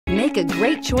Make a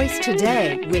great choice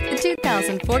today with the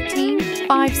 2014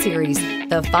 5 Series.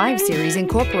 The 5 Series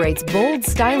incorporates bold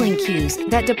styling cues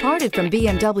that departed from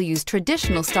BMW's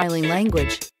traditional styling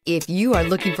language. If you are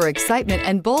looking for excitement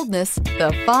and boldness,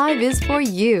 the 5 is for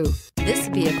you. This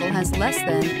vehicle has less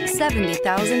than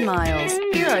 70,000 miles.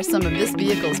 Here are some of this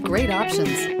vehicle's great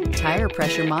options: tire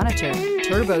pressure monitor,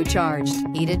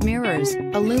 turbocharged, heated mirrors,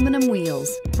 aluminum wheels,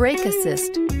 brake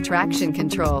assist, traction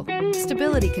control,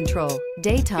 stability control,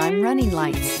 daytime running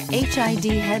lights, HID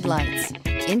headlights,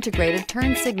 integrated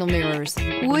turn signal mirrors.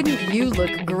 Wouldn't you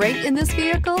look great in this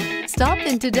vehicle? Stop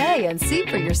in today and see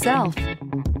for yourself.